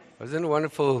Wasn't it a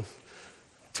wonderful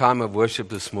time of worship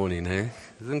this morning, eh?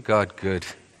 Isn't God good?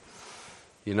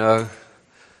 You know,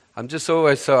 I'm just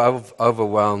always so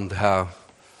overwhelmed how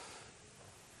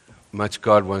much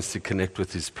God wants to connect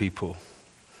with His people.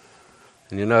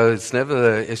 And you know, it's never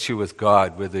the issue with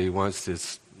God whether He wants to.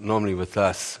 It's normally with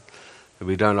us, that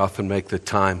we don't often make the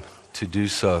time to do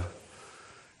so.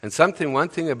 And one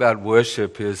thing about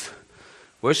worship is,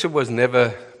 worship was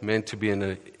never meant to be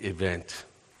an event.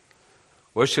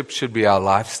 Worship should be our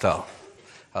lifestyle.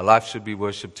 Our life should be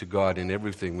worship to God in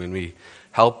everything. When we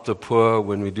help the poor,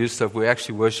 when we do stuff, we're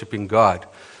actually worshiping God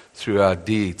through our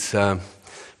deeds.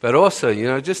 But also, you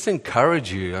know, just to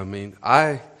encourage you. I mean,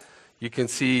 you can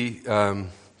see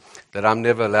that I'm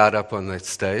never allowed up on that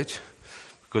stage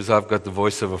because I've got the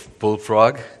voice of a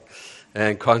bullfrog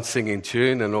and can't sing in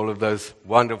tune and all of those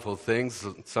wonderful things.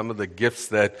 Some of the gifts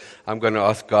that I'm going to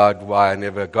ask God why I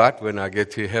never got when I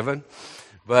get to heaven.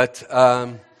 But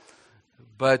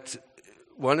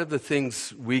one of the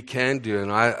things we can do,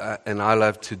 and I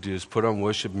love to do, is put on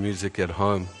worship music at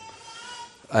home,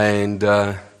 and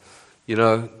you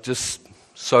know, just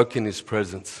soak in His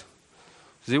presence.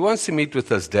 Because He wants to meet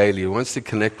with us daily. He wants to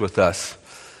connect with us,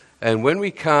 and when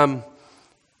we come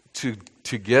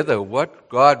together, what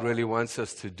God really wants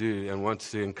us to do and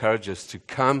wants to encourage us to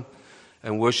come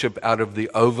and worship out of the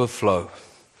overflow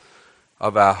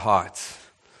of our hearts.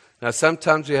 Now,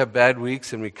 sometimes we have bad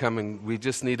weeks and we come and we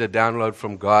just need a download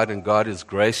from God, and God is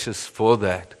gracious for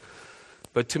that.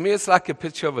 But to me, it's like a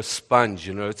picture of a sponge.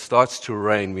 You know, it starts to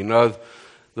rain. We know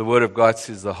the Word of God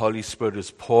says the Holy Spirit is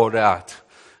poured out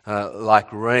like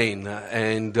rain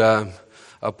and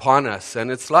upon us.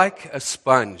 And it's like a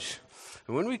sponge.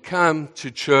 And when we come to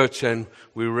church and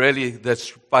that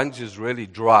sponge is really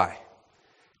dry,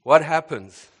 what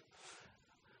happens?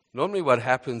 Normally what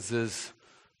happens is,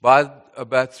 by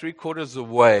about 3/4 of the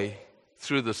way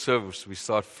through the service, we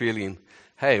start feeling,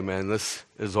 hey man, this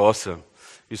is awesome.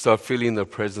 You start feeling the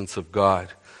presence of God.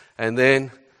 And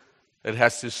then it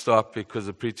has to stop because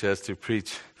the preacher has to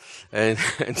preach. And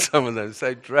some of them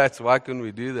say, Drats, why couldn't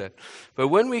we do that? But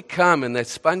when we come and that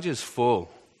sponge is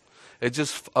full, it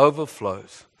just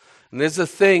overflows. And there's a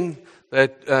thing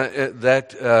that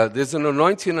there's an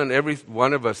anointing on every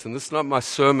one of us, and this is not my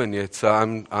sermon yet, so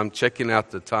I'm checking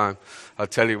out the time. I'll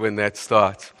tell you when that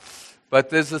starts. But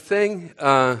there's a thing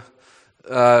that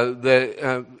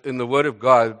in the Word of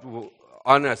God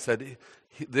on us, that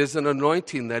there's an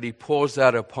anointing that He pours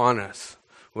out upon us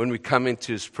when we come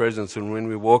into His presence and when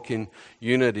we walk in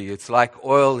unity. It's like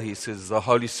oil, He says, the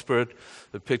Holy Spirit,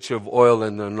 the picture of oil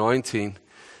and the anointing.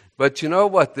 But you know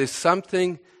what? There's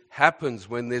something happens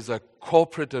when there's a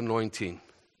corporate anointing.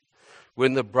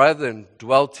 When the brethren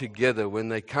dwell together, when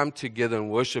they come together and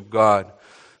worship God.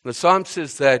 The Psalm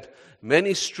says that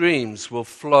many streams will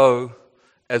flow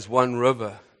as one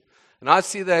river. And I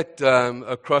see that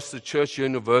across the church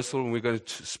universal, and we're going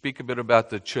to speak a bit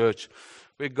about the church,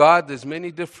 where there's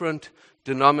many different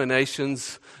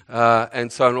denominations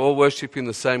and so on, all worshiping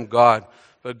the same God.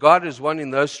 But God is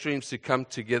wanting those streams to come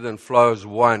together and flow as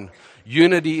one.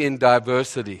 Unity in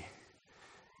diversity.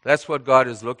 That's what God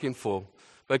is looking for.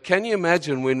 But can you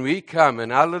imagine when we come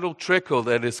and our little trickle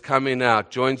that is coming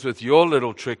out joins with your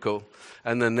little trickle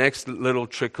and the next little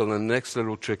trickle and the next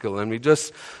little trickle, and we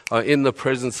just are in the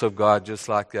presence of God just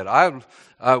like that.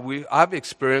 I've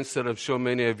experienced it, I'm sure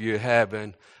many of you have,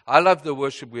 and I love the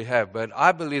worship we have, but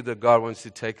I believe that God wants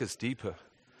to take us deeper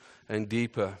and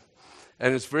deeper.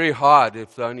 And it's very hard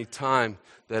if the only time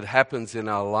that happens in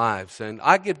our lives. And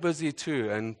I get busy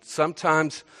too. And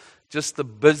sometimes just the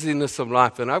busyness of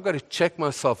life. And I've got to check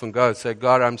myself and go and say,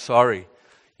 God, I'm sorry.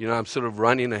 You know, I'm sort of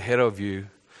running ahead of you.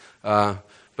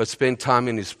 But spend time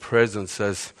in His presence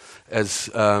as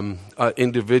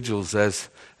individuals, as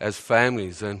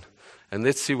families. And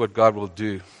let's see what God will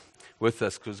do with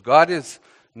us. Because God is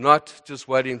not just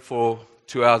waiting for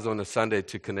 2 hours on a Sunday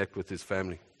to connect with His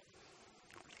family.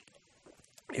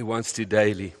 He wants to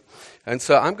daily. And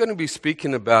so I'm going to be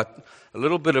speaking a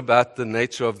little bit about the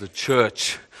nature of the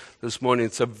church this morning.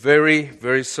 It's a very,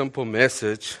 very simple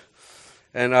message.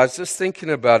 And I was just thinking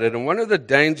about it. And one of the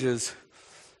dangers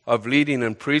of leading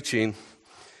and preaching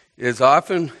is I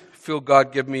often feel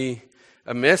God give me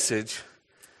a message.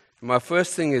 And my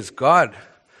first thing is, God,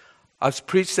 I've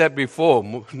preached that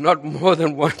before, not more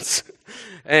than once.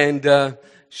 And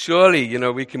surely, you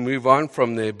know, we can move on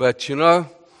from there. But, you know,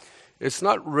 it's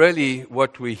not really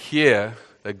what we hear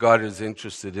that God is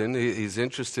interested in. He's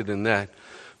interested in that.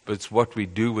 But it's what we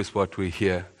do with what we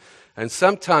hear. And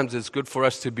sometimes it's good for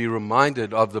us to be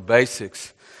reminded of the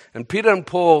basics. And Peter and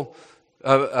Paul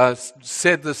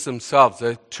said this themselves.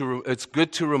 It's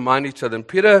good to remind each other. And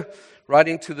Peter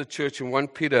writing to the church in 1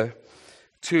 Peter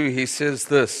 2, he says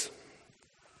this.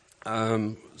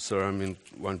 Sorry, I'm in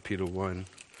 1 Peter 1.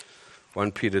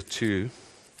 1 Peter 2.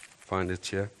 Find it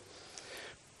here.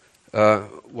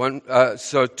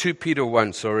 2 Peter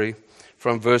 1,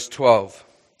 from verse 12.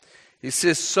 He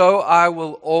says, "So I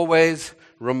will always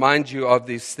remind you of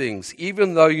these things,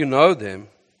 even though you know them,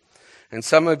 and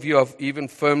some of you are even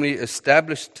firmly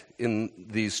established in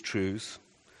these truths.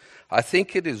 I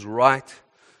think it is right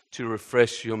to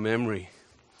refresh your memory."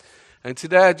 And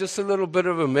today, just a little bit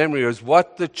of a memory is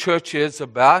what the church is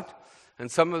about and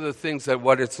some of the things that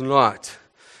what it's not.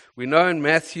 We know in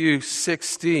Matthew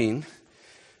 16,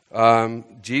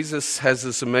 Jesus has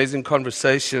this amazing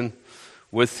conversation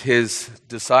with his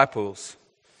disciples.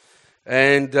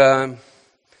 And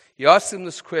he asks them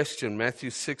this question, Matthew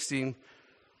 16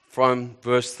 from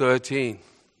verse 13.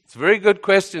 It's a very good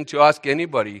question to ask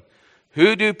anybody.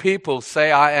 Who do people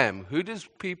say I am? Who does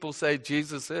people say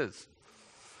Jesus is?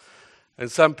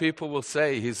 And some people will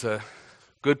say he's a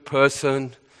good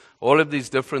person, all of these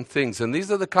different things. And these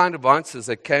are the kind of answers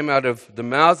that came out of the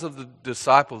mouths of the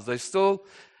disciples. They still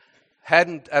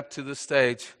hadn't, up to this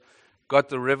stage, got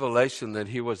the revelation that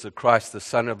he was the Christ, the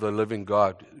Son of the living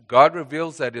God. God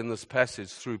reveals that in this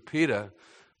passage through Peter.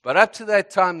 But up to that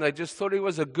time, they just thought he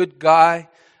was a good guy,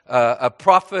 a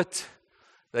prophet.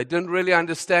 They didn't really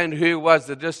understand who he was.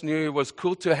 They just knew he was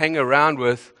cool to hang around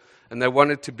with, and they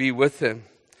wanted to be with him.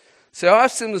 So I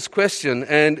asked him this question,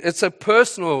 and it's a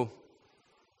personal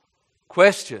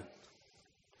question.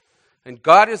 And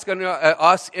God is going to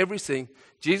ask everything.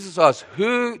 Jesus asked,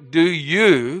 "Who do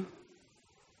you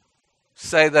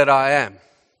say that I am?"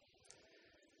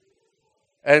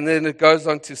 And then it goes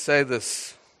on to say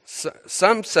this.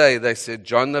 Some say, they said,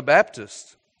 John the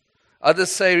Baptist.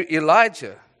 Others say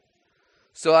Elijah.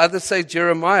 So others say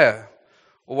Jeremiah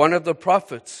or one of the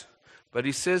prophets. But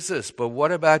he says this, "But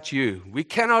what about you?" We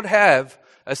cannot have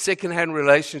a second-hand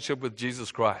relationship with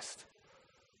Jesus Christ.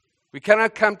 We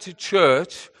cannot come to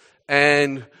church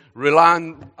and rely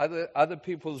on other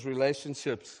people's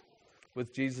relationships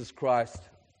with Jesus Christ.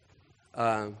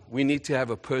 We need to have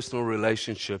a personal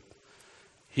relationship.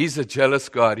 He's a jealous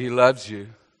God. He loves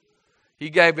you. He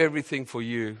gave everything for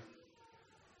you.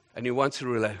 And he wants to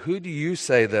relate. Who do you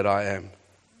say that I am?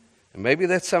 And maybe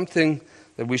that's something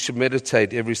that we should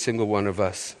meditate, every single one of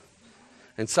us.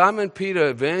 And Simon Peter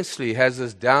eventually has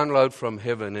this download from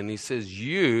heaven, and he says,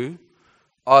 "You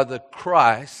are the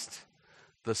Christ,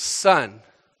 the Son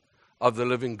of the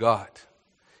living God."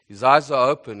 His eyes are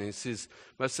open. He says,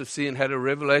 must have seen, had a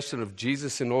revelation of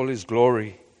Jesus in all his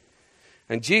glory.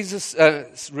 And Jesus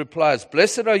replies,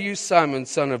 "Blessed are you, Simon,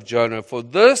 son of Jonah, for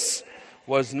this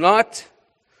was not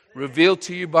revealed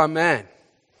to you by man.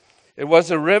 It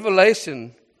was a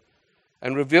revelation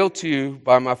and revealed to you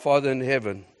by my Father in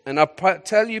heaven. And I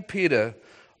tell you, Peter,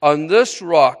 on this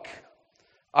rock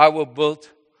I will build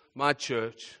my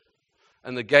church,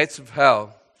 and the gates of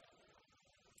hell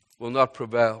will not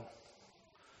prevail."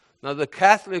 Now, the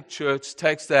Catholic Church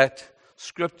takes that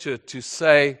scripture to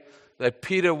say that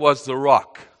Peter was the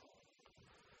rock.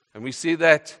 And we see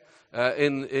that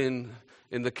in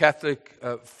the Catholic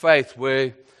faith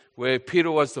where Peter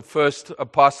was the first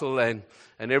apostle and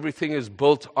everything is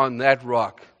built on that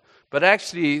rock. But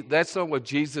actually, that's not what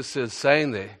Jesus is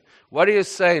saying there. What he is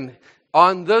saying,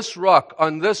 on this rock,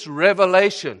 on this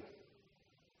revelation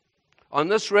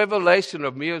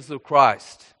of me as the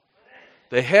Christ,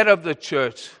 the head of the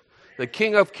church, the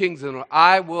King of Kings, and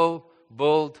I will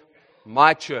build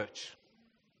my church.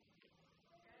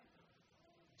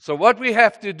 So what we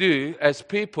have to do as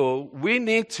people, we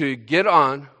need to get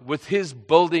on with his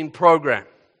building program.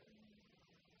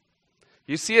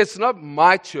 You see, it's not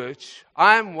my church.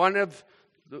 I'm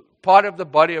part of the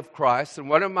body of Christ, and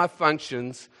one of my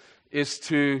functions is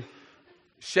to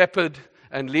shepherd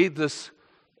and lead this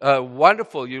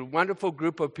wonderful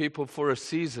group of people for a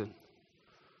season.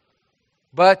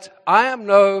 But I am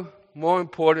no more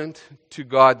important to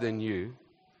God than you,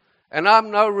 and I'm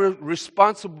no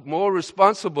more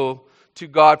responsible to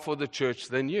God for the church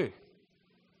than you.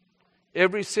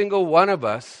 Every single one of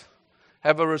us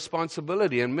have a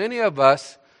responsibility, and many of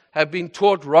us have been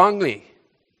taught wrongly.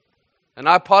 And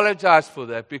I apologize for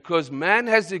that, because man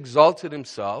has exalted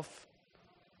himself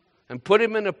and put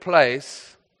him in a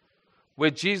place where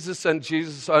Jesus and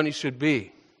Jesus only should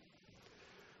be.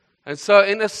 And so,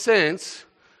 in a sense,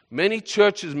 many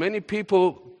churches, many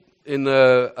people in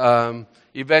the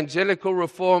evangelical,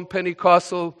 Reformed,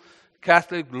 Pentecostal,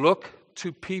 Catholic look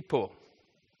to people.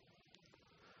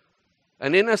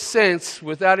 And in a sense,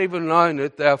 without even knowing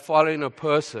it, they are following a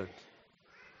person.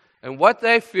 And what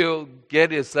they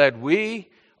get is that we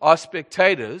are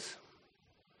spectators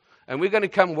and we're going to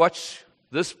come watch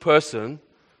this person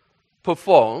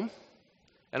perform.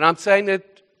 And I'm saying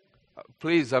it,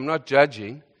 please, I'm not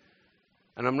judging,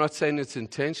 and I'm not saying it's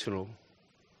intentional.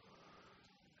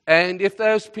 And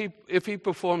if he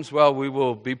performs well, we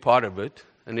will be part of it.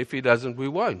 And if he doesn't, we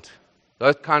won't.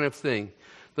 That kind of thing.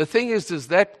 The thing is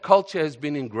that culture has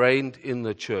been ingrained in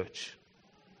the church.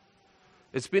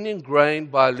 It's been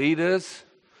ingrained by leaders,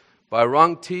 by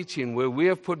wrong teaching, where we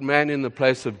have put man in the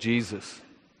place of Jesus.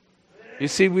 You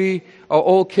see, we are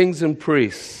all kings and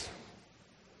priests.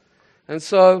 And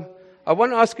so, I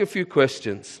want to ask a few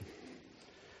questions.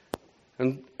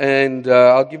 And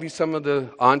I'll give you some of the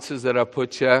answers that I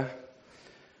put here.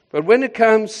 But when it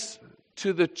comes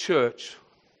to the church,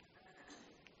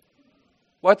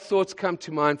 what thoughts come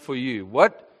to mind for you?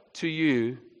 What to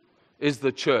you is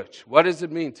the church? What does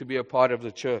it mean to be a part of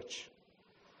the church?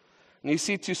 And you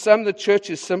see, to some, the church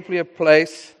is simply a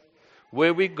place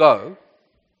where we go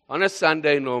on a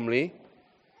Sunday normally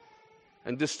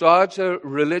and discharge a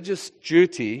religious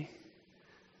duty,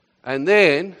 and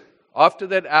then after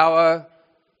that hour,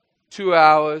 2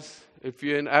 hours, if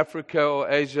you're in Africa or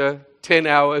Asia, 10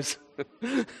 hours.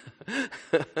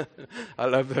 I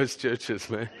love those churches,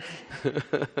 man.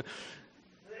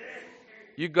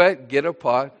 You get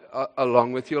apart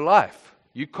along with your life.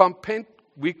 We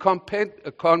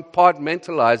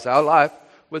compartmentalize our life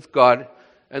with God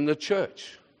and the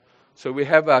church. So we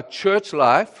have our church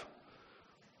life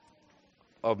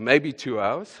of maybe 2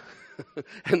 hours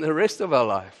and the rest of our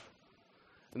life.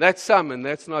 And that's some, and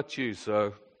that's not you,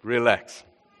 so relax.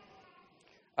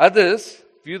 Others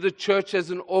view the church as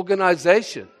an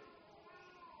organization.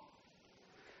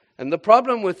 And the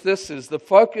problem with this is the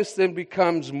focus then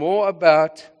becomes more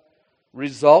about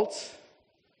results,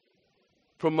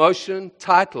 promotion,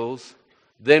 titles,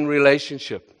 than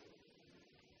relationship.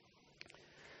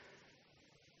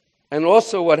 And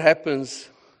also what happens,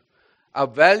 our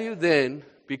value then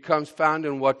becomes found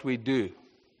in what we do.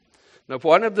 Now,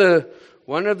 one of the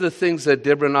things that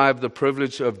Deborah and I have the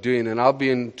privilege of doing, and I'll be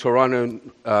in Toronto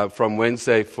from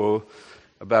Wednesday for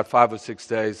about 5 or 6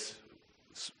 days,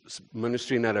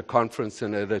 ministering at a conference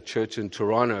and at a church in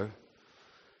Toronto.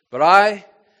 But I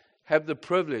have the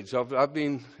privilege of, I've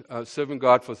been serving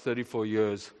God for 34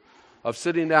 years, of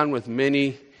sitting down with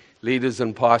many leaders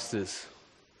and pastors.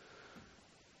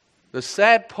 The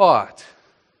sad part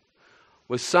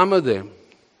with some of them,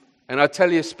 and I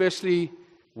tell you especially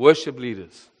worship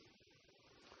leaders,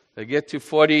 they get to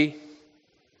 40,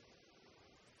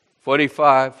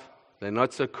 45, they're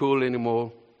not so cool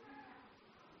anymore,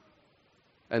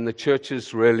 and the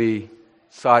churches really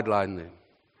sideline them.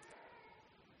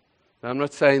 Now, I'm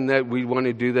not saying that we want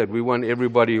to do that. We want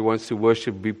everybody who wants to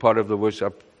worship be part of the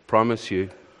worship. I promise you.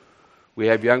 We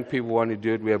have young people who want to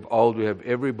do it. We have old. We have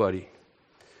everybody.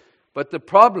 But the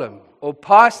problem, or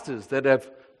pastors that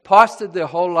have pastored their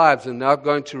whole lives and now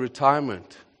going to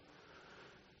retirement,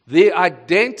 their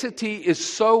identity is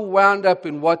so wound up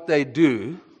in what they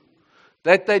do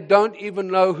that they don't even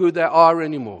know who they are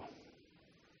anymore.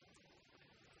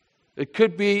 It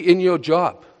could be in your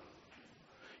job.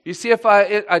 You see, if our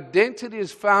identity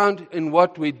is found in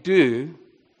what we do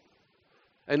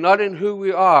and not in who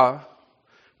we are,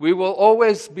 we will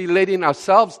always be letting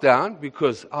ourselves down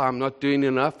because I'm not doing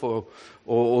enough or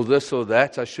this or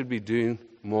that, I should be doing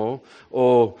more,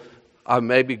 or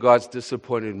maybe God's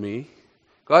disappointed me.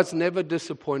 God's never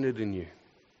disappointed in you.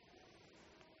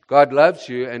 God loves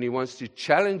you and He wants to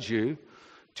challenge you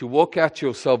to walk out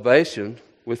your salvation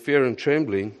with fear and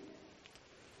trembling.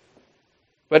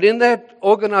 But in that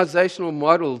organizational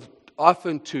model,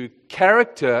 often to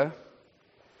character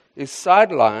is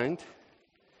sidelined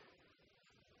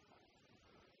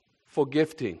for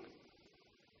gifting.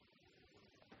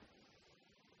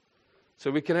 So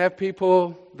we can have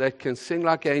people that can sing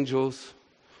like angels,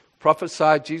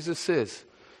 prophesy, Jesus says,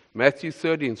 Matthew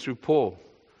 13 through Paul.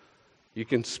 You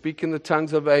can speak in the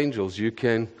tongues of angels. You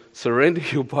can surrender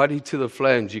your body to the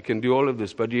flames. You can do all of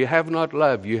this. But you have not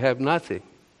love. You have nothing.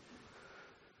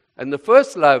 And the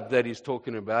first love that he's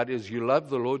talking about is you love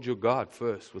the Lord your God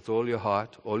first with all your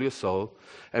heart, all your soul.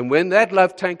 And when that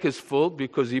love tank is full,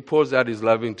 because He pours out His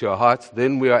love into our hearts,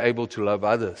 then we are able to love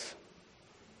others.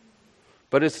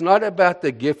 But it's not about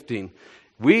the gifting.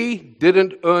 We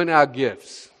didn't earn our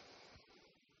gifts.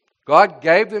 God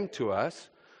gave them to us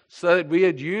so that we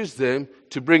had used them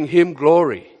to bring Him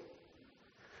glory.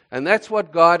 And that's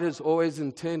what God has always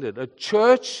intended. A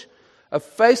church, a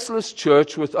faceless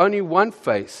church with only one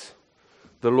face,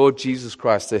 the Lord Jesus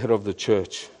Christ, the head of the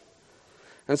church.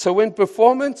 And so when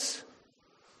performance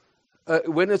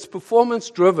when it's performance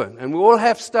driven, and we all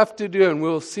have stuff to do and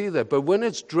we'll see that, but when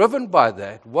it's driven by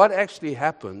that, what actually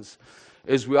happens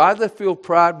is we either feel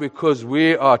proud because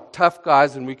we are tough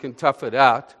guys and we can tough it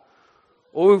out,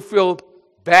 or we feel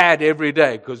bad every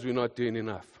day because we're not doing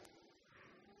enough.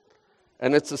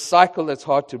 And it's a cycle that's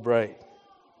hard to break.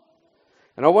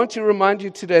 And I want to remind you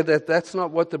today that that's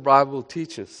not what the Bible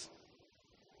teaches.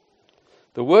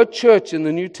 The word church in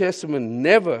the New Testament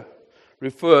never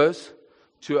refers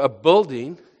to a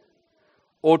building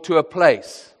or to a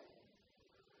place.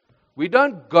 We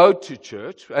don't go to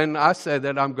church, and I say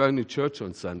that I'm going to church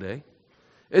on Sunday.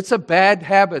 It's a bad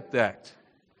habit that.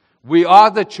 We are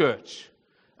the church,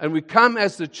 and we come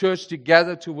as the church to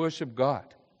gather to worship God.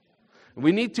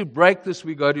 We need to break this,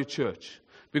 we go to church,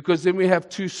 because then we have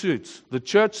two suits, the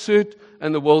church suit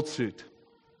and the world suit.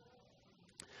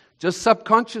 Just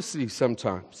subconsciously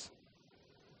sometimes.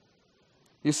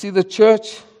 You see, the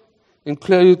church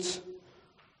includes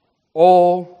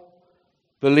all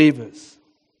believers.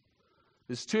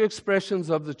 There's two expressions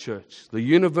of the church. The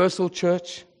universal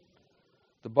church,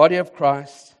 the body of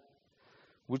Christ,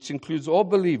 which includes all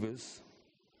believers,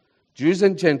 Jews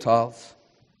and Gentiles,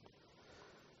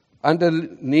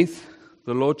 underneath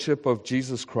the lordship of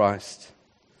Jesus Christ.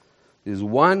 There's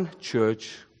one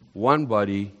church, one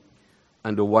body,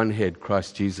 under one head,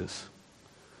 Christ Jesus.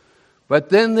 But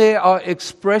then there are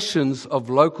expressions of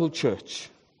local church.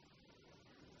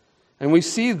 And we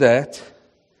see that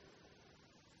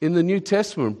in the New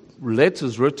Testament,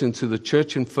 letters written to the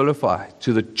church in Philippi,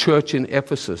 to the church in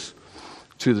Ephesus,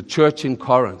 to the church in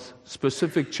Corinth,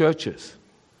 specific churches.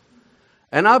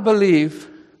 And I believe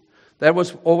that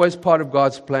was always part of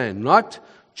God's plan. Not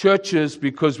churches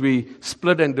because we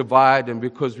split and divide and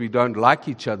because we don't like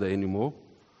each other anymore,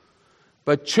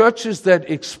 but churches that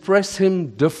express Him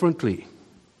differently.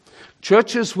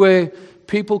 Churches where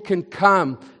people can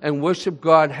come and worship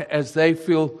God as they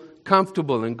feel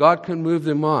comfortable and God can move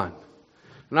them on.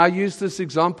 And I use this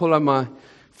example of my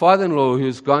father-in-law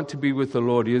who's gone to be with the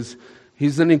Lord.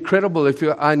 He's an incredible,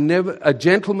 a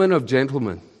gentleman of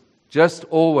gentlemen, just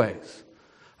always.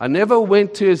 I never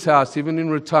went to his house, even in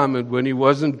retirement, when he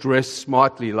wasn't dressed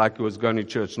smartly like he was going to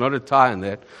church. Not a tie and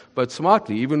that, but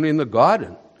smartly, even in the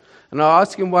garden. And I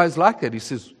asked him why he's like that. He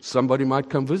says, somebody might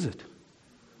come visit.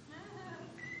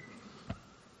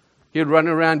 He'd run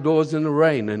around doors in the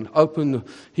rain and open.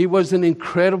 He was an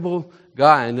incredible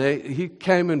guy. And he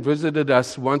came and visited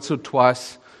us once or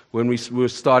twice when we were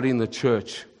starting the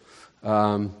church.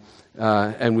 And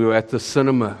we were at the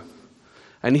cinema.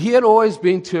 And he had always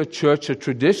been to a church, a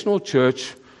traditional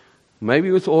church,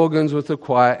 maybe with organs, with a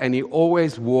choir, and he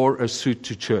always wore a suit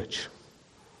to church.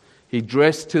 He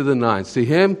dressed to the nines. To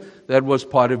him, that was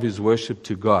part of his worship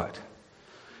to God.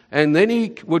 And then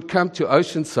he would come to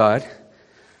Oceanside,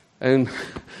 and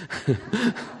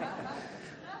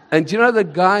and you know, the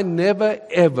guy never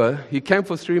ever, he came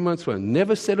for 3 months,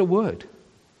 never said a word.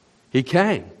 He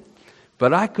came.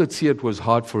 But I could see it was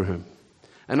hard for him.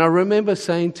 And I remember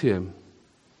saying to him,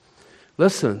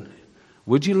 listen,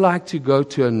 would you like to go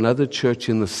to another church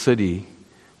in the city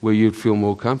where you'd feel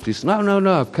more comfortable? He said,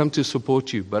 no, I've come to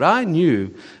support you. But I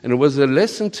knew, and it was a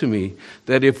lesson to me,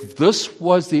 that if this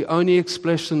was the only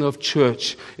expression of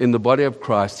church in the body of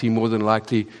Christ, he more than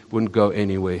likely wouldn't go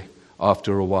anywhere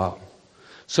after a while.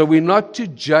 So we're not to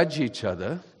judge each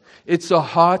other. It's a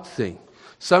heart thing.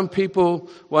 Some people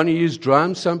want to use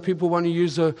drums. Some people want to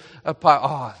use a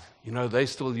pipe. They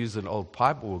still use an old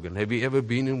pipe organ. Have you ever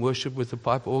been in worship with a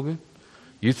pipe organ?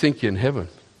 You think you're in heaven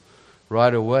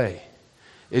right away.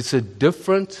 It's a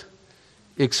different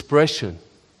expression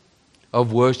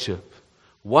of worship.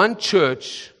 One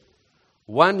church,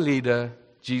 one leader,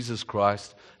 Jesus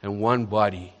Christ, and one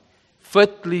body,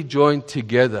 fitly joined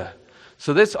together.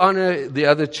 So let's honor the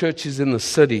other churches in the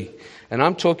city. And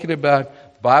I'm talking about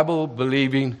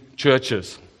Bible-believing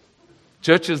churches.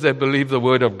 Churches that believe the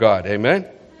Word of God. Amen?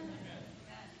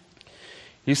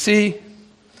 You see,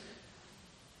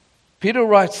 Peter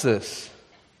writes this.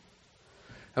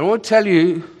 And I want to tell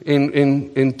you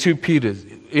in 2 Peter,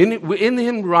 in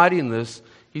him writing this,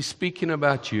 he's speaking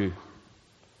about you.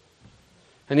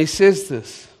 And he says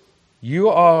this, you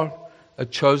are a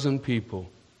chosen people.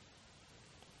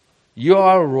 You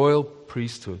are a royal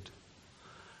priesthood.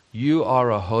 You are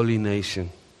a holy nation.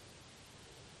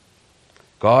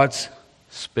 God's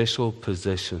special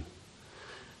possession.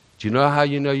 Do you know how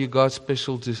you know you're God's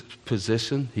special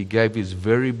possession? He gave His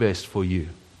very best for you,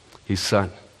 His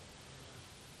Son.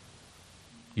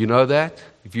 You know that?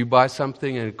 If you buy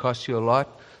something and it costs you a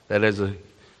lot, that has a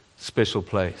special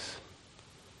place.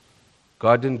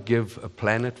 God didn't give a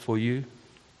planet for you.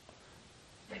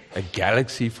 a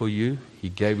galaxy for you. He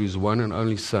gave His one and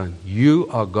only Son. You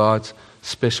are God's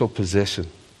special possession.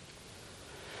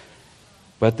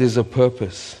 But there's a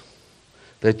purpose,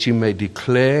 that you may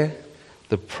declare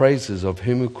the praises of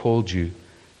Him who called you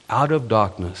out of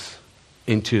darkness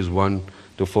into His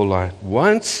wonderful light.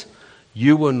 Once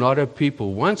you were not a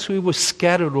people. Once we were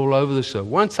scattered all over the show.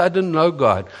 Once I didn't know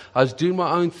God. I was doing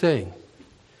my own thing.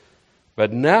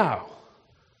 But now,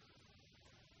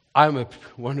 I'm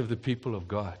one of the people of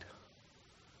God.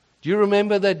 Do you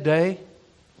remember that day?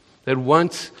 That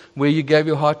once where you gave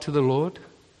your heart to the Lord?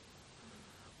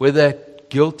 Where that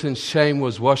guilt and shame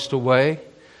was washed away?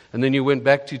 And then you went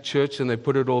back to church and they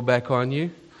put it all back on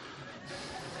you?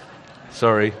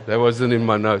 Sorry, that wasn't in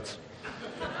my notes.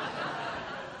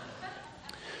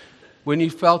 When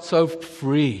you felt so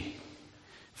free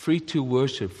to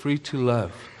worship, free to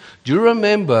love. Do you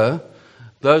remember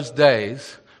those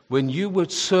days when you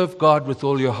would serve God with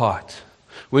all your heart?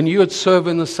 When you would serve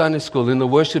in the Sunday school, in the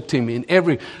worship team,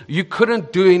 you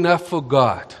couldn't do enough for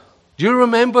God. Do you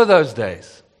remember those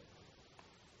days?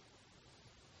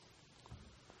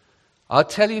 I'll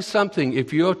tell you something,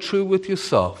 if you're true with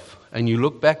yourself and you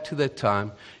look back to that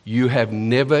time, you have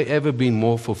never ever been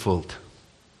more fulfilled.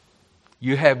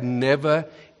 You have never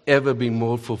ever been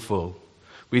more fulfilled.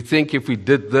 We think if we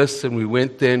did this and we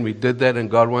went there and we did that and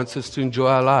God wants us to enjoy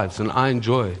our lives, and I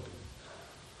enjoy it.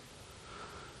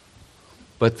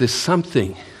 But there's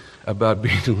something about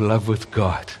being in love with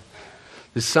God.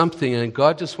 There's something, and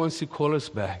God just wants to call us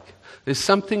back. There's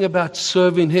something about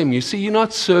serving Him. You see, you're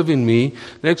not serving me.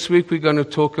 Next week we're going to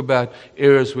talk about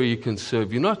areas where you can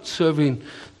serve. You're not serving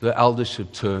the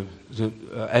eldership term,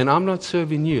 and I'm not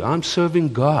serving you. I'm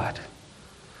serving God.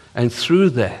 And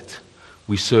through that,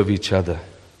 we serve each other.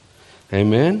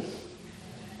 Amen?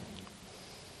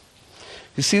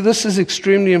 You see, this is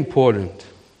extremely important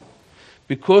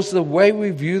because the way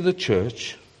we view the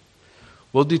church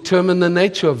will determine the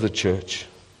nature of the church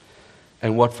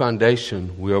and what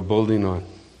foundation we are building on.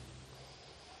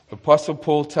 Apostle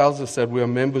Paul tells us that we are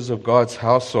members of God's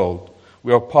household.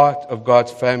 We are part of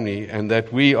God's family, and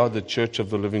that we are the church of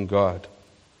the living God.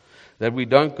 That we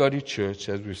don't go to church,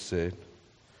 as we've said.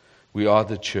 We are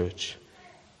the church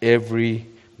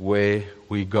everywhere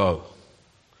we go.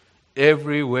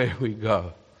 Everywhere we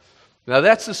go. Now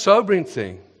that's a sobering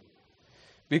thing.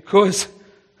 Because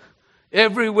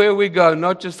everywhere we go,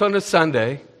 not just on a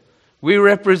Sunday, we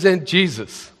represent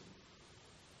Jesus.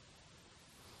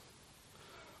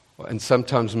 And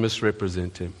sometimes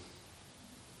misrepresent Him.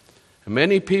 And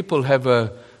many people have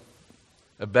a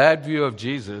bad view of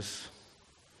Jesus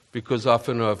because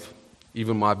often of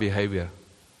even my behavior.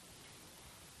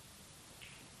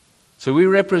 So we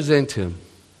represent Him.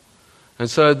 And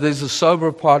so there's a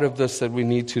sober part of this that we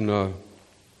need to know.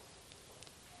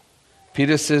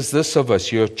 Peter says this of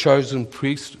us: you're a chosen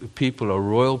people, a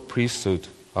royal priesthood,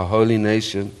 a holy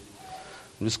nation.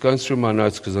 I'm just going through my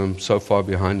notes because I'm so far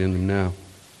behind in them now.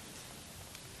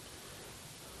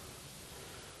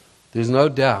 There's no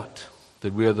doubt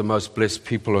that we are the most blessed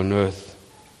people on earth.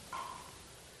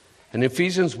 In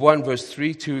Ephesians 1, verse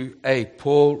 3 to 8,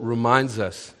 Paul reminds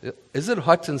us. Is it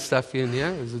hot and stuffy in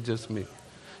here? Or is it just me?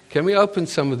 Can we open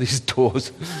some of these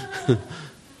doors?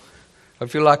 I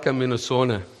feel like I'm in a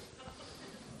sauna.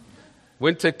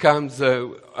 Winter comes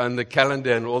on the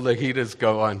calendar and all the heaters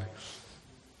go on.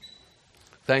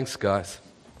 Thanks, guys.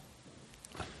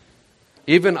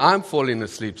 Even I'm falling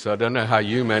asleep, so I don't know how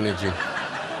you're managing.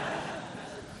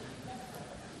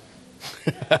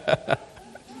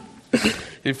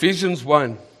 Ephesians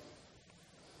 1,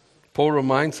 Paul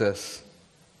reminds us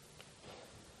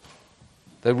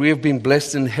that we have been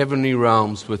blessed in heavenly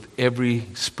realms with every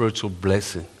spiritual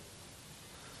blessing.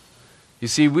 You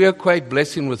see, we equate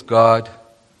blessing with God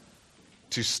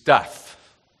to stuff.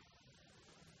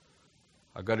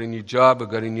 I got a new job, I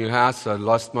got a new house, I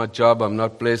lost my job, I'm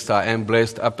not blessed, I am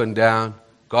blessed, up and down.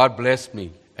 God blessed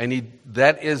me. And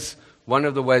that is one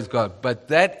of the ways God, but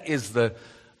that is the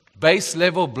base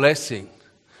level blessing.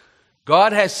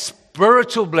 God has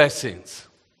spiritual blessings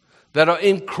that are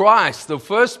in Christ. The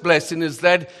first blessing is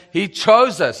that He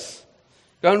chose us.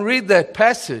 Go and read that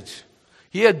passage.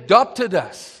 He adopted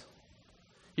us.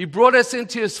 He brought us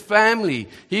into His family.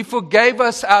 He forgave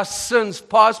us our sins,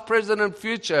 past, present, and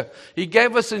future. He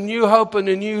gave us a new hope and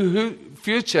a new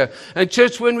future. And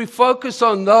church, when we focus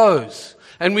on those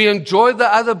and we enjoy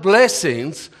the other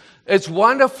blessings, it's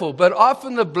wonderful. But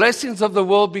often the blessings of the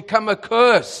world become a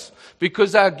curse.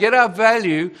 Because I get our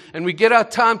value and we get our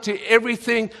time to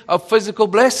everything of physical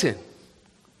blessing.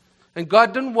 And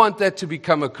God didn't want that to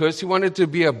become a curse. He wanted it to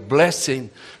be a blessing.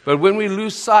 But when we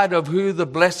lose sight of who the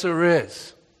blesser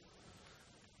is,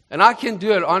 And I can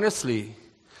do it honestly.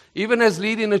 Even as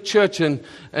leading a church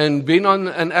and being on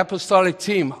an apostolic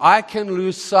team, I can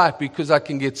lose sight because I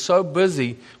can get so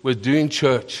busy with doing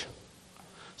church.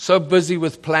 So busy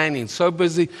with planning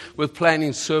sermons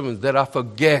that I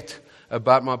forget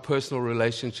about my personal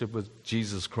relationship with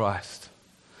Jesus Christ.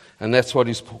 And that's what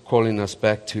He's calling us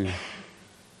back to.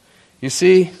 You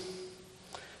see,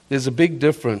 there's a big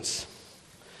difference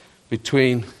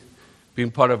between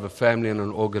being part of a family and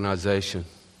an organization.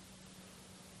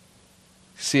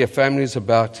 See, a family is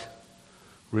about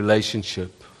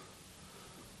relationship.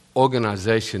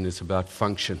 Organization is about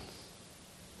function.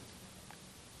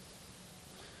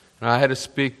 And I had to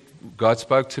speak, God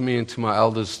spoke to me and to my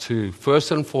elders too. First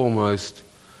and foremost,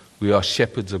 we are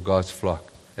shepherds of God's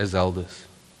flock as elders.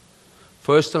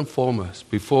 First and foremost,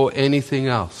 before anything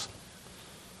else,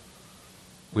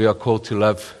 we are called to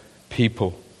love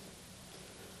people.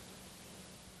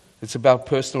 It's about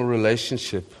personal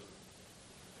relationship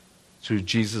through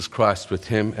Jesus Christ with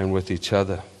Him and with each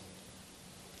other.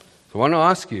 So I want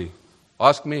to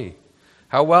ask me,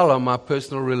 how well are my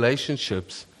personal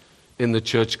relationships in the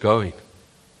church going?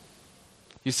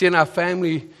 You see, in our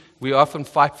family, we often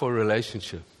fight for a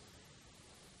relationship.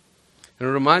 And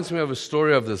it reminds me of a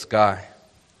story of this guy.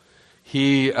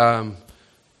 He, a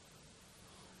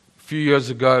few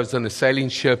years ago, was on a sailing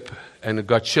ship and it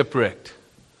got shipwrecked.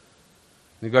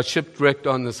 And he got shipwrecked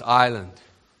on this island.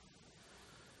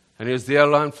 And he was there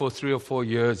alone for 3 or 4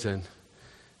 years, and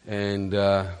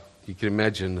you can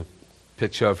imagine the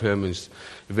picture of him. And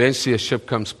eventually a ship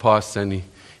comes past and he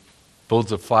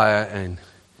builds a fire and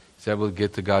he's able to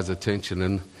get the guy's attention.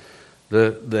 And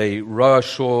they row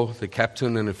ashore, the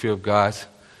captain and a few of guys,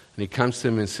 and he comes to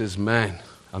him and says, "Man,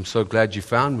 I'm so glad you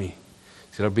found me."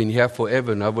 He said, "I've been here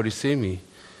forever, nobody's seen me." He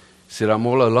said, "I'm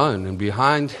all alone." And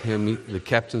behind him, the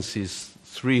captain sees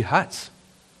 3 huts.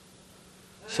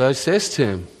 So he says to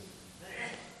him,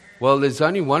 "Well, there's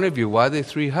only one of you. Why are there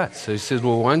 3 huts?" So he says,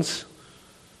 "Well, one's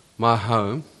my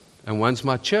home and one's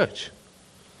my church."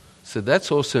 I said,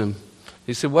 "That's awesome."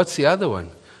 He said, "What's the other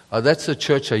one?" "Oh, that's the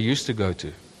church I used to go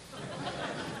to."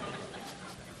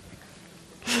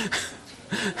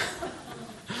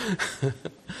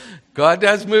 God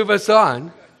does move us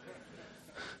on,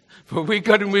 but we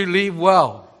got to leave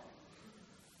well,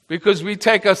 because we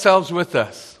take ourselves with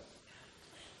us.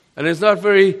 And it's not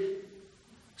very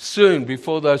soon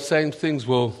before those same things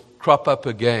will crop up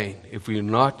again if we're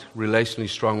not relationally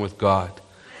strong with God,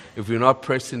 if we're not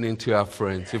pressing into our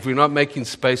friends, if we're not making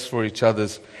space for each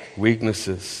other's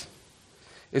weaknesses.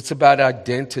 It's about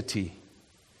identity,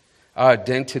 our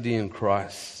identity in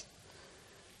Christ.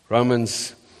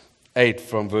 Romans 8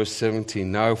 from verse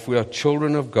 17. "Now if we are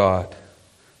children of God,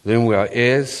 then we are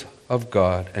heirs of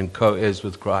God and co-heirs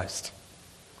with Christ.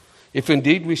 If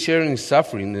indeed we share in His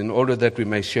suffering, in order that we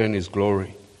may share in His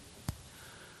glory."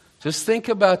 Just think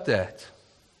about that.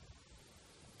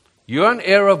 You're an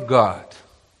heir of God,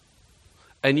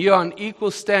 and you're on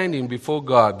equal standing before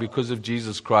God because of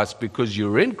Jesus Christ, because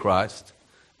you're in Christ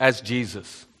as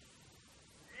Jesus.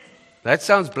 That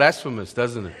sounds blasphemous,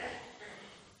 doesn't it?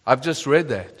 I've just read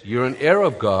that. You're an heir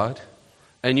of God,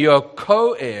 and you're a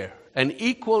co-heir, an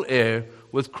equal heir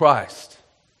with Christ.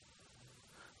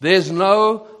 There's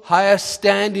no higher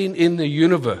standing in the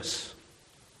universe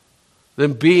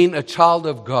than being a child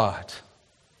of God.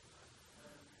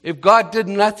 If God did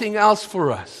nothing else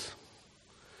for us,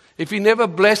 if He never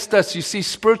blessed us, you see,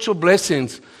 spiritual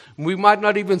blessings, we might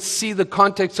not even see the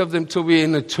context of them till we're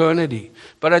in eternity.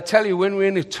 But I tell you, when we're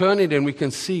in eternity and we can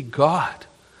see God,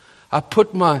 I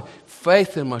put my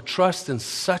faith and my trust in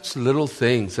such little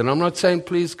things. And I'm not saying,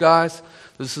 please guys,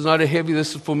 this is not a heavy,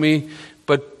 this is for me,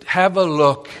 but have a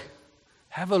look.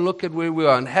 Have a look at where we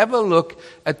are, and have a look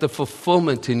at the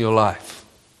fulfillment in your life.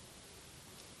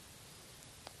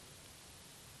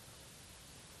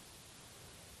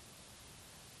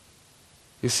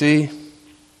 You see,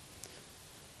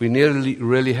 we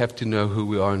really have to know who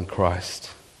we are in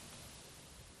Christ.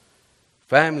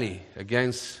 Family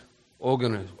against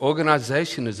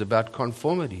organization is about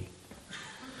conformity.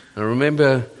 And I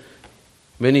remember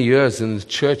many years in the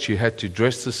church, you had to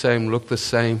dress the same, look the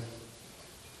same,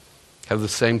 have the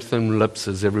same thin lips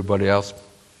as everybody else.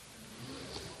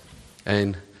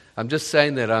 And I'm just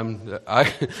saying that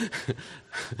I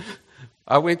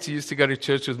used to go to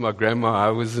church with my grandma.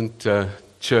 I wasn't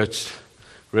church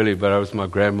really, but I was my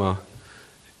grandma.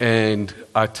 And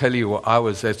I tell you what, I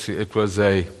won't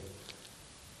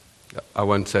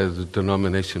say the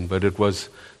denomination, but it was,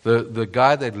 the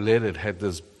guy that led it had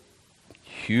this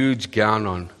huge gown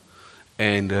on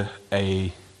and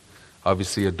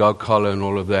obviously a dog collar and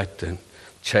all of that, and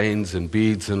chains and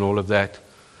beads and all of that.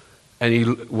 And he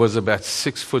was about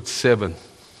 6'7",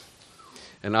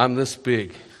 and I'm this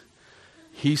big.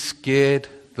 He scared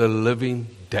the living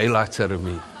daylights out of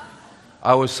me.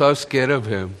 I was so scared of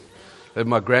him that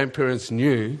my grandparents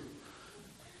knew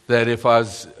that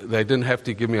they didn't have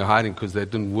to give me a hiding because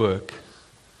that didn't work.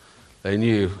 They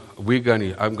knew,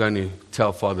 I'm going to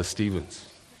tell Father Stevens.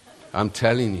 I'm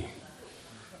telling you,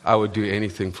 I would do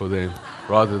anything for them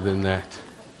rather than that.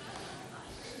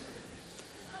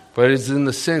 But it's in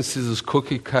the sense, it's this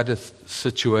cookie cutter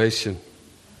situation.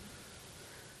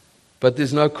 But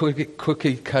there's no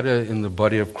cookie cutter in the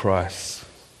body of Christ.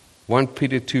 1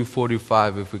 Peter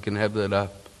 2:45, if we can have that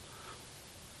up.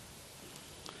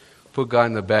 Poor guy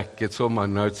in the back gets all my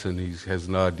notes and he has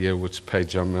no idea which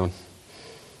page I'm on.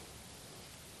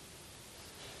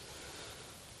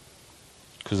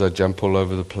 Because I jump all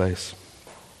over the place.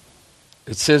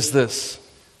 It says this,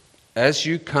 as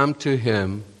you come to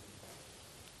him,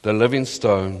 the living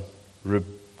stone,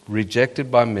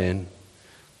 rejected by men,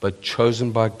 but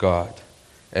chosen by God,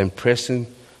 and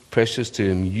precious to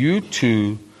him, you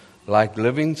too, like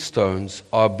living stones,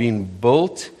 are being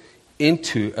built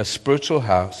into a spiritual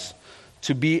house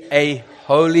to be a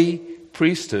holy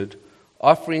priesthood,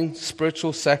 offering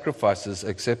spiritual sacrifices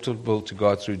acceptable to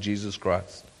God through Jesus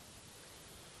Christ.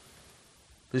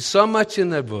 There's so much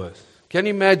in that verse. Can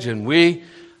you imagine?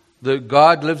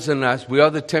 God lives in us. We are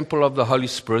the temple of the Holy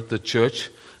Spirit, the church.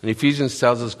 And Ephesians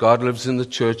tells us God lives in the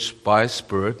church by His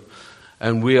Spirit.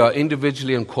 And we are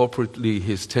individually and corporately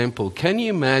His temple. Can you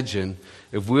imagine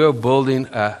if we were building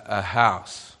a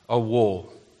house, a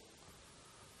wall,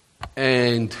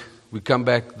 and we come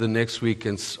back the next week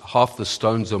and half the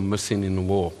stones are missing in the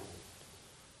wall?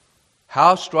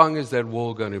 How strong is that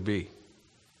wall going to be?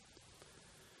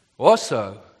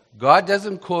 Also, God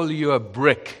doesn't call you a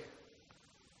brick.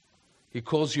 He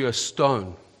calls you a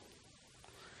stone.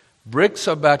 Bricks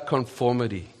are about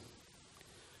conformity.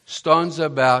 Stones are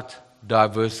about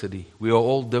diversity. We are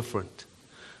all different.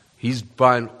 He's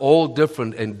buying all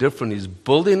different and different. He's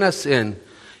building us in.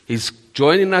 He's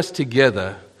joining us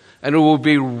together. And it will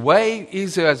be way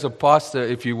easier as a pastor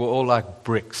if you were all like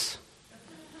bricks.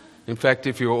 In fact,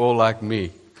 if you were all like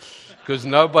me. Because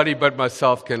nobody but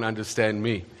myself can understand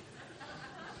me.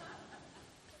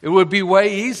 It would be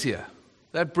way easier,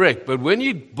 that brick. But when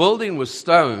you're building with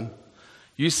stone,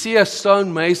 you see a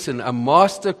stonemason, a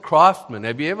master craftsman.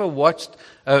 Have you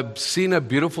ever seen a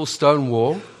beautiful stone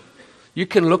wall? You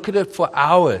can look at it for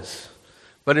hours,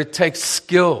 but it takes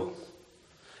skill.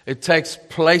 It takes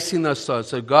placing those stones.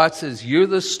 So God says, you're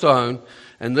the stone,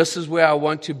 and this is where I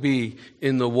want to be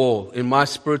in the wall, in my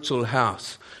spiritual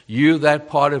house. You, that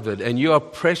part of it, and you are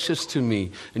precious to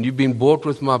me, and you've been bought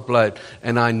with my blood,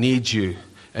 and I need you,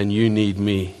 and you need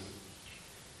me.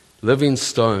 Living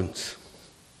stones.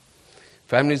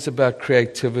 Family is about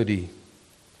creativity.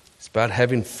 It's about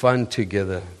having fun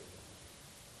together.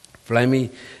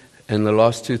 Family, and the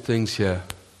last two things here.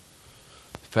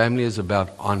 Family is about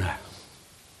honor.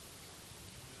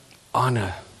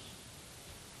 Honor.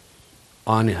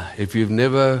 Honor. If you've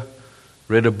never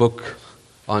read a book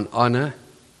on honor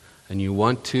and you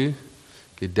want to,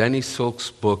 get Danny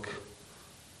Silk's book,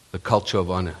 The Culture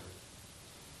of Honor.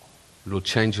 It will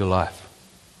change your life.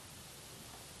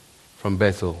 From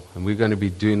Bethel. And we're going to be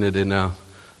doing it in our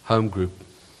home group.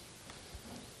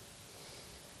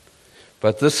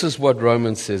 But this is what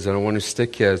Romans says, and I want to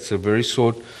stick here. It's a very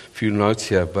short few notes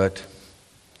here, but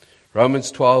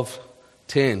Romans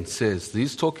 12:10 says,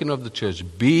 he's talking of the church,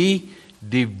 be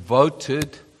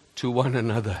devoted to one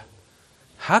another.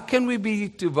 How can we be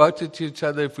devoted to each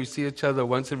other if we see each other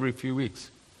once every few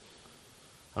weeks?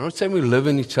 I'm not saying we live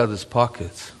in each other's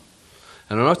pockets.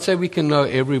 And I'm not saying we can know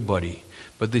everybody.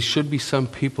 But there should be some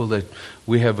people that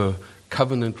we have a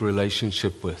covenant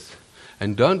relationship with.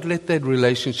 And don't let that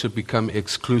relationship become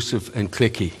exclusive and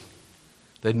cliquey.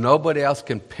 That nobody else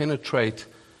can penetrate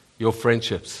your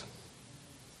friendships.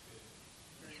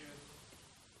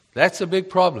 That's a big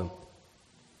problem.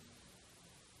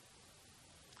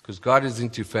 Because God is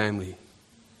into family.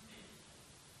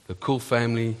 The cool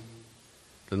family,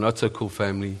 the not so cool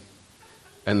family,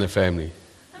 and the family.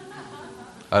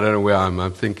 I don't know where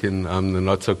I'm thinking I'm the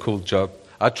not so cool job.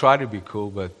 I try to be cool,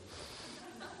 but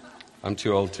I'm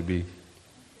too old to be.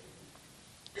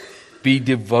 Be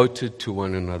devoted to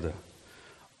one another.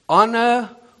 Honor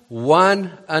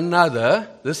one another,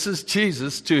 this is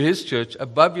Jesus to His church,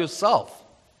 above yourself.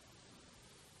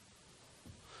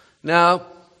 Now,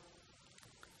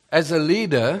 as a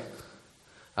leader,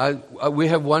 we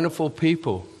have wonderful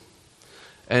people.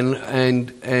 And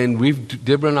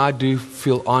Deborah and I do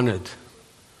feel honored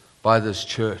by this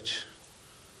church.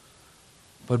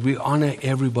 But we honor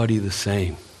everybody the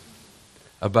same.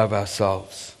 above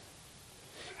ourselves.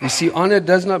 You see, honor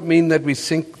does not mean that we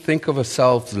think of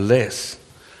ourselves less.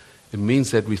 It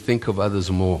means that we think of others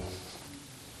more.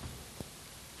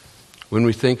 When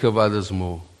we think of others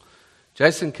more.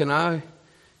 Jason, can I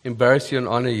embarrass you and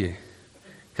honor you?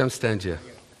 Come stand here.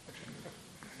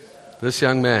 This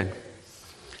young man.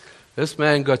 This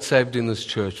man got saved in this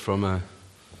church from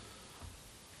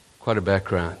quite a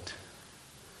background.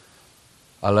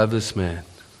 I love this man.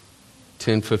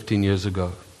 10, 15 years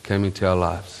ago, came into our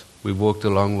lives. We walked a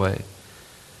long way.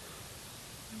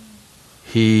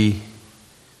 He's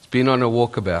been on a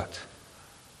walkabout.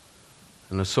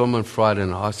 And I saw him on Friday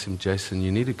and I asked him, Jason,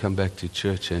 you need to come back to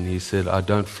church. And he said, I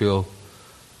don't feel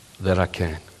that I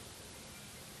can.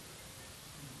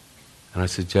 And I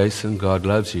said, Jason, God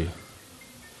loves you.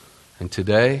 And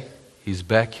today, he's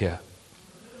back here.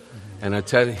 And I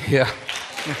tell you, yeah.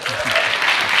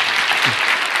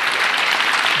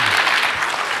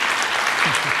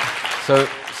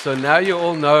 So now you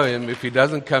all know him. If he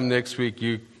doesn't come next week,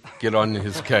 you get on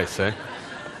his case, eh?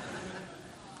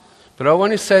 But I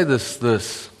want to say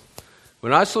this.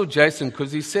 When I saw Jason,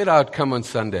 because he said I'd come on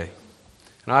Sunday.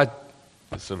 And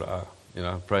I said,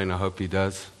 I'm praying, I hope he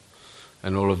does.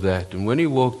 And all of that. And when he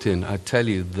walked in, I tell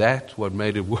you, that's what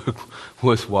made it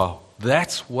worthwhile.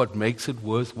 That's what makes it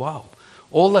worthwhile.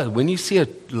 All that, when you see a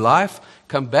life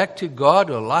come back to God,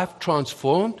 or a life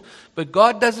transformed, but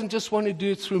God doesn't just want to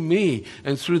do it through me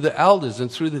and through the elders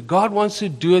and through God wants to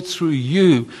do it through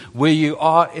you where you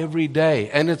are every day.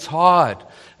 And it's hard.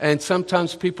 And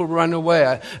sometimes people run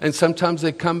away, and sometimes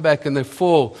they come back and they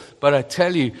fall. But I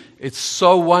tell you, it's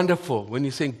so wonderful when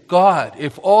you think, God,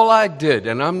 if all I did,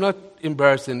 and I'm not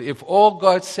embarrassing, if all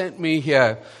God sent me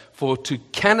here to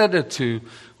Canada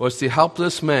was to help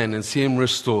this man and see him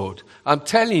restored, I'm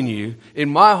telling you, in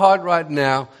my heart right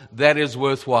now, that is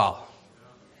worthwhile.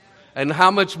 And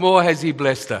how much more has he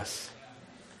blessed us?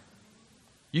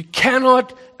 You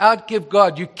cannot outgive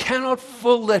God. You cannot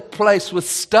fill that place with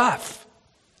stuff.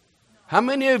 How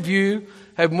many of you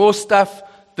have more stuff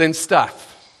than stuff?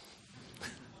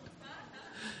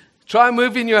 Try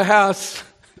moving your house.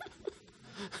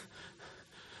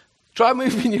 Try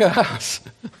moving your house.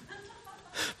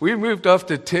 We moved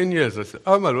after 10 years. I said,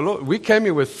 oh my Lord, we came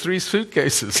here with 3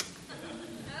 suitcases.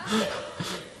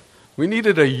 We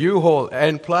needed a U-Haul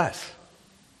and plus.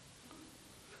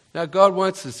 Now God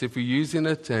wants us, if we're using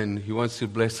it, and He wants to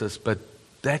bless us, but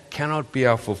that cannot be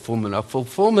our fulfillment. Our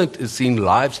fulfillment is seeing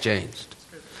lives changed.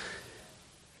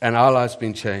 And our lives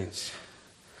being changed.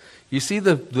 You see,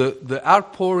 the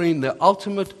outpouring, the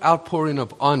ultimate outpouring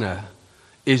of honor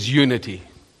is unity.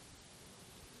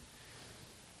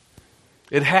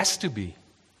 It has to be.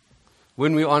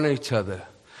 When we honor each other,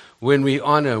 when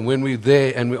we're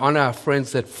there and we honor our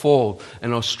friends that fall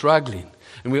and are struggling,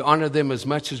 and we honor them as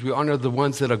much as we honor the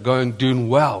ones that are doing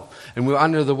well, and we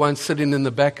honor the ones sitting in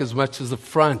the back as much as the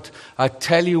front. I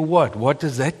tell you what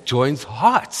does that joins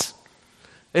hearts?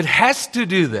 It has to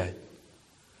do that.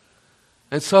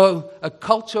 And so a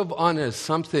culture of honor is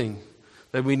something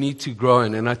that we need to grow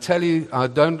in. And I tell you,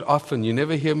 you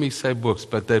never hear me say books,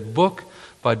 but that book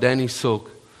by Danny Silk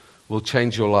will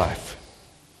change your life.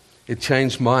 It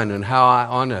changed mine and how I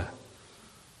honor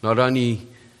not only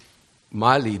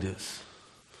my leaders,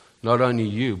 not only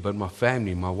you, but my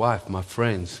family, my wife, my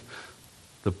friends,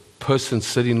 the person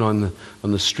sitting on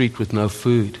the street with no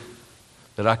food,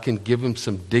 that I can give him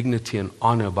some dignity and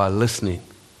honor by listening,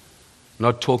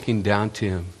 not talking down to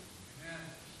him.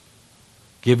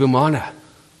 Give him honor.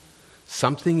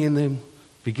 Something in them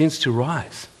begins to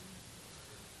rise,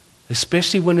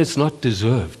 especially when it's not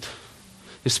deserved.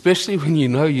 Especially when you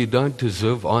know you don't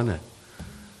deserve honor.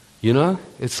 You know,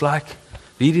 it's like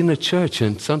leading a church,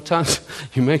 and sometimes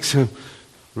you make some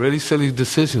really silly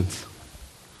decisions.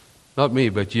 Not me,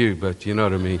 but you know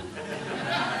what I mean.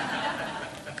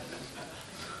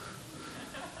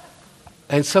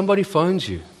 And somebody phones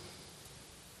you.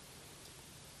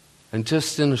 And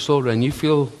just in the shoulder, and you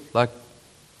feel like,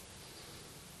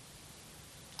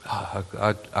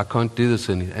 I can't do this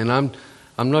anymore. And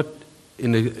I'm not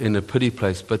in a pity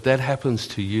place, but that happens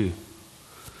to you.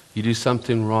 You do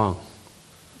something wrong.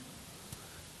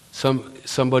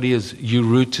 You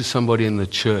rude to somebody in the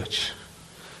church,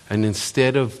 and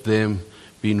instead of them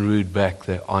being rude back,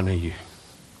 they honor you.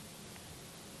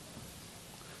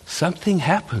 Something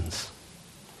happens.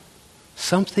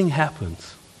 Something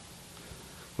happens.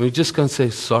 We're just going to say,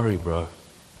 sorry, bro.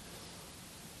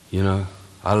 You know,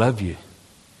 I love you.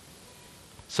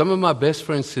 Some of my best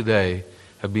friends today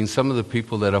have been some of the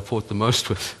people that I fought the most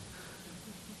with,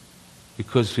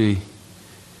 because we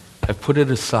have put it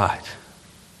aside.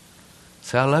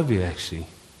 Say, I love you, actually.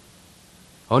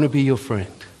 I want to be your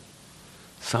friend.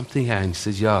 Something happened. He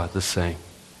says, yeah, the same.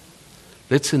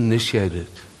 Let's initiate it.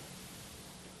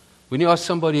 When you ask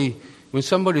somebody, when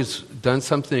somebody's done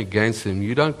something against them,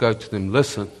 you don't go to them,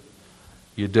 listen,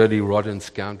 you dirty, rotten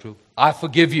scoundrel, I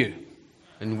forgive you,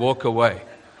 and walk away.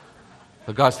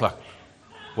 The guy's like,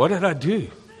 what did I do?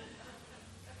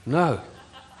 No,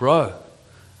 bro,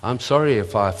 I'm sorry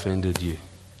if I offended you.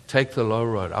 Take the low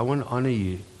road. I want to honor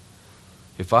you.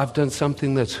 If I've done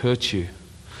something that's hurt you,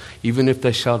 even if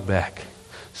they shout back,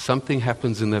 something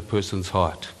happens in that person's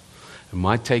heart. It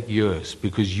might take years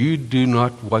because you do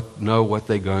not know what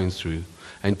they're going through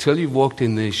until you've walked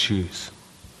in their shoes.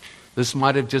 This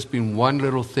might have just been one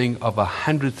little thing of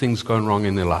 100 things going wrong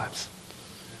in their lives.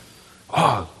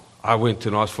 Oh, I went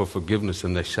and asked for forgiveness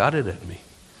and they shouted at me.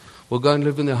 Well, go and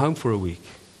live in their home for a week.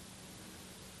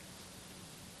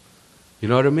 You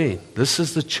know what I mean? This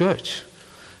is the church.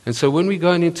 And so when we're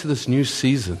going into this new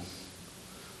season,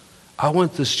 I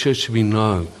want this church to be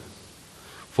known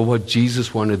for what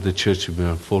Jesus wanted the church to be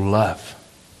known for: love.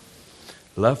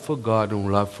 Love for God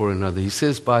and love for another. He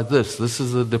says by this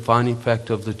is the defining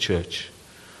factor of the church.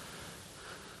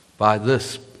 By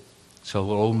this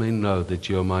shall all men know that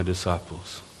you are my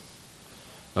disciples.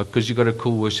 Not because you got a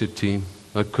cool worship team,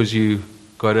 not because you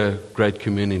got a great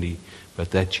community,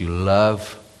 but that you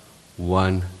love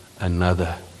one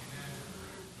another.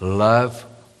 Love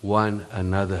one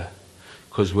another.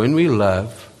 Because when we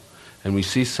love and we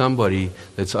see somebody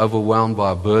that's overwhelmed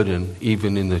by a burden,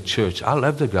 even in the church, I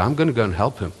love the guy. I'm going to go and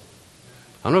help him.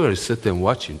 I'm not going to sit there and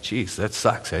watch him. Jeez, that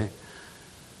sucks, eh?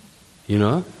 You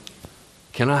know?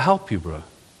 Can I help you, bro?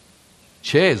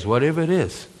 Chairs, whatever it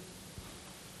is.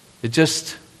 It's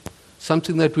just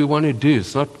something that we want to do.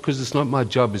 It's not because it's not my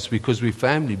job. It's because we're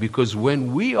family. Because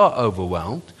when we are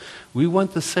overwhelmed, we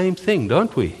want the same thing,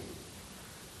 don't we?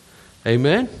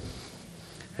 Amen?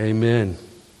 Amen.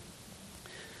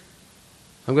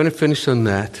 I'm going to finish on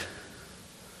that.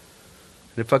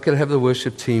 And if I could have the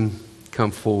worship team come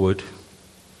forward.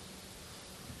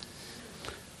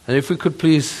 And if we could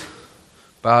please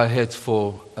bow our heads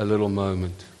for a little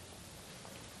moment.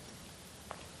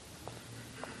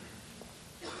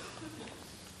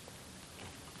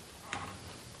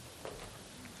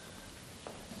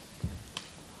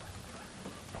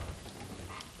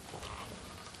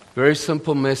 Very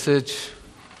simple message.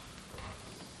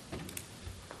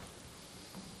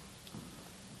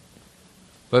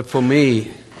 But for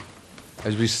me,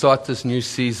 as we start this new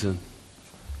season,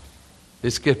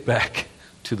 let's get back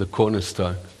to the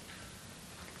cornerstone.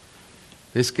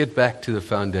 Let's get back to the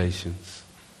foundations.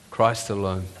 Christ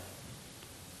alone.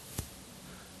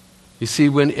 You see,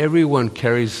 when everyone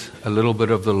carries a little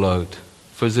bit of the load,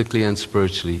 physically and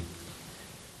spiritually,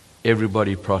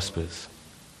 everybody prospers.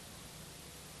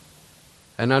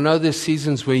 And I know there's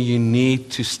seasons where you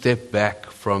need to step back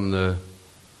from the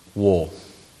wall.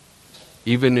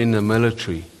 Even in the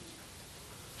military,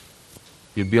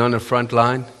 you'd be on the front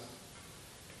line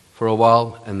for a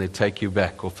while and they take you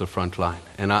back off the front line.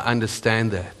 And I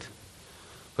understand that.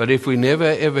 But if we never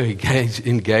ever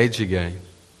engage again,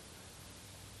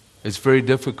 it's very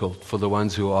difficult for the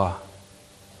ones who are.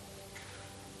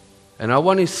 And I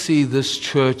want to see this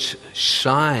church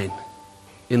shine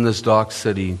in this dark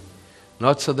city,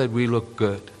 not so that we look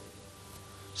good.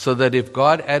 So that if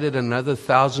God added another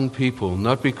 1,000 people,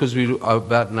 not because we are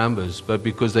about numbers, but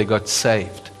because they got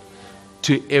saved,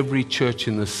 to every church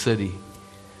in the city,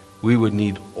 we would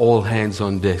need all hands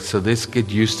on deck. So let's get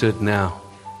used to it now.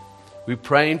 We're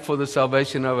praying for the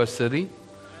salvation of our city.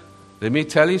 Let me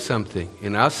tell you something.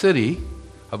 In our city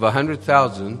of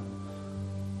 100,000,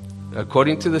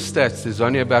 according to the stats, there's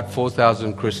only about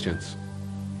 4,000 Christians.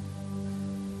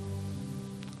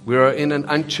 We are in an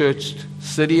unchurched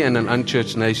city and an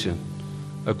unchurched nation,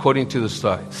 according to the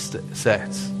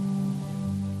stats.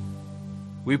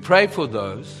 We pray for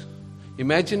those.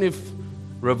 Imagine if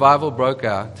revival broke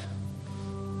out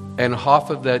and half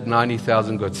of that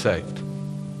 90,000 got saved.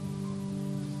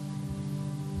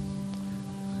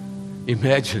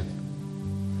 Imagine.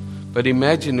 But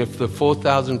imagine if the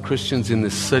 4,000 Christians in the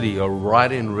city are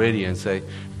right and ready and say,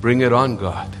 bring it on,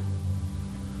 God.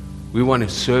 We want to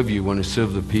serve you, want to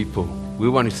serve the people. We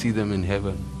want to see them in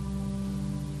heaven.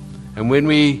 And when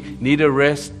we need a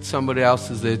rest, somebody else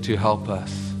is there to help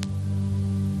us.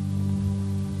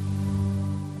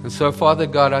 And so, Father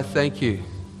God, I thank you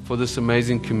for this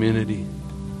amazing community.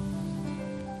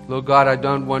 Lord God, I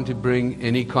don't want to bring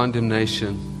any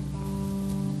condemnation.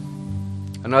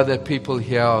 I know that people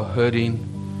here are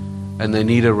hurting and they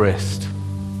need a rest.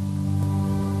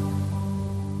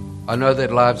 I know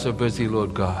that lives are busy,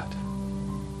 Lord God.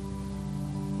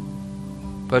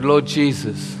 But Lord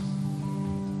Jesus,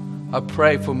 I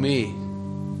pray for me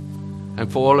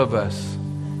and for all of us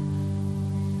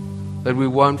that we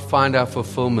won't find our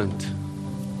fulfillment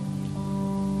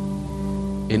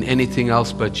in anything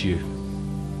else but you.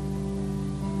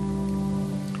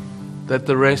 That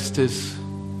the rest is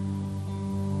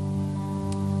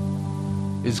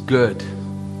good,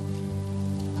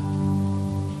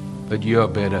 but you are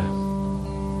better.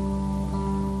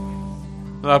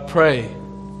 And I pray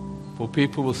for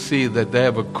people will see that they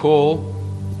have a call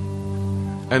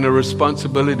and a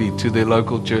responsibility to their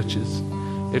local churches.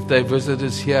 If they visit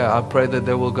us here, I pray that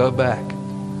they will go back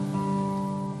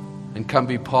and come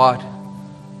be part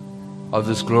of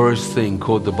this glorious thing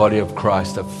called the body of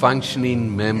Christ, a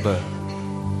functioning member.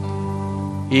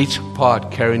 Each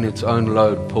part carrying its own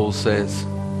load, Paul says.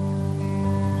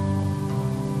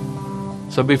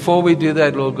 So before we do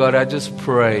that, Lord God, I just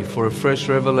pray for a fresh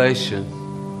revelation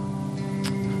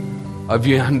of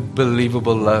your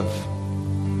unbelievable love.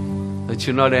 That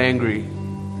you're not angry,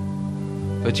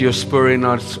 but you're spurring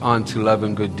us on to love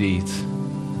and good deeds.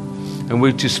 And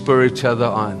we're to spur each other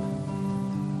on.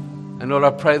 And Lord,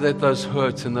 I pray that those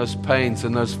hurts and those pains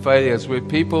and those failures where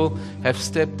people have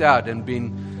stepped out and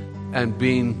been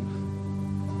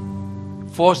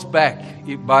forced back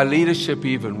by leadership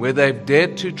even, where they've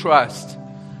dared to trust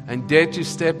and dared to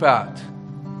step out.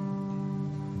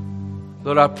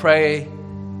 Lord, I pray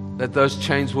that those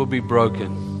chains will be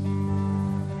broken.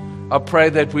 I pray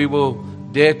that we will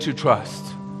dare to trust.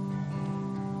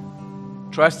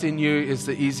 Trust in you is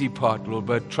the easy part, Lord,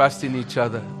 but trust in each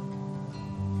other.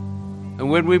 And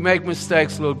when we make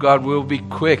mistakes, Lord God, we'll be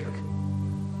quick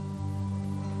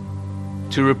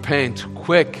to repent,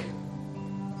 quick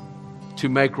to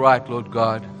make right, Lord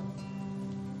God.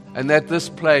 And at this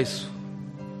place,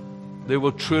 there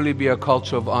will truly be a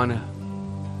culture of honor.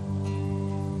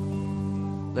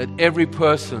 That every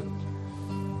person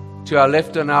to our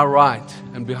left and our right,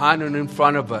 and behind and in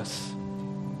front of us,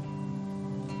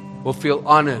 will feel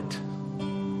honored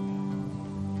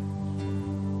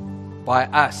by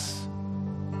us.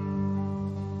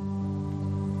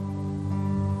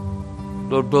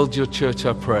 Lord, build your church,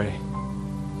 I pray.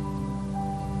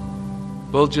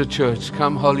 Build your church.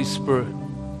 Come, Holy Spirit.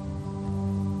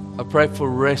 I pray for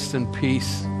rest and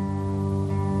peace.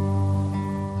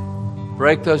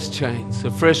 Break those chains.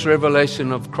 A fresh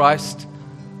revelation of Christ,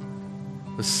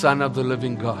 the Son of the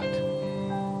living God.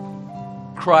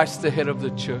 Christ, the head of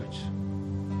the church.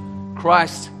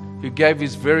 Christ, who gave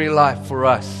his very life for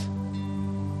us.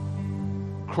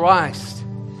 Christ,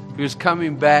 who is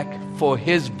coming back for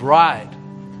his bride.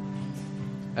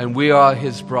 And we are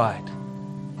his bride.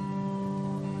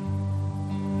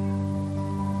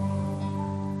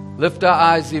 Lift our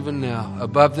eyes even now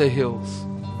above the hills,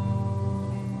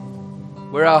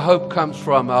 where our hope comes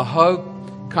from. Our hope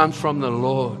comes from the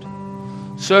Lord.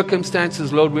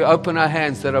 Circumstances, Lord, we open our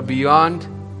hands that are beyond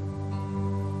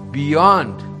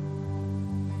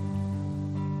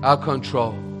our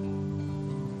control.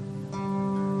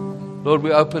 Lord,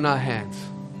 we open our hands.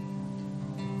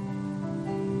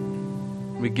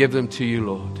 We give them to you,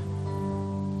 Lord.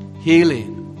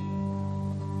 Healing,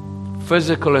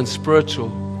 physical and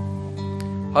spiritual.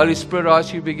 Holy Spirit, I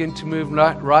ask you to begin to move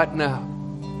right now.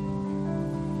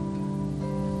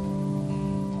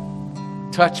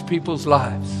 Touch people's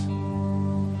lives.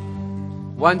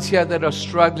 Ones here that are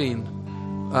struggling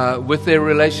with their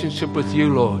relationship with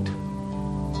you, Lord.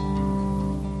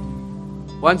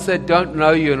 Ones that don't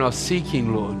know you and are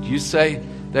seeking, Lord. You say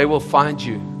they will find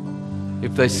you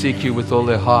if they seek you with all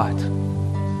their heart.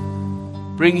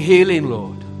 Bring healing,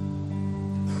 Lord.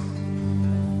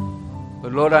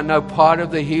 But Lord, I know part of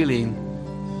the healing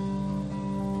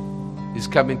is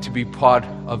coming to be part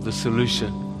of the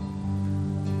solution.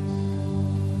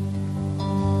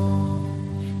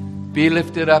 Be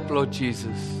lifted up, Lord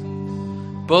Jesus.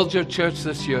 Build your church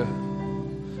this year.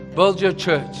 Build your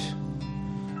church.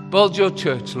 Build your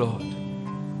church, Lord.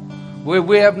 Where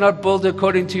we have not built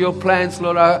according to your plans,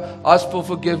 Lord, I ask for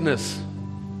forgiveness.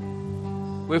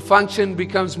 Where function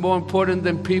becomes more important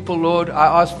than people, Lord,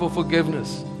 I ask for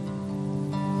forgiveness.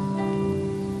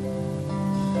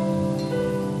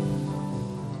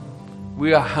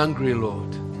 We are hungry,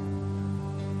 Lord,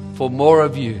 for more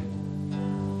of you.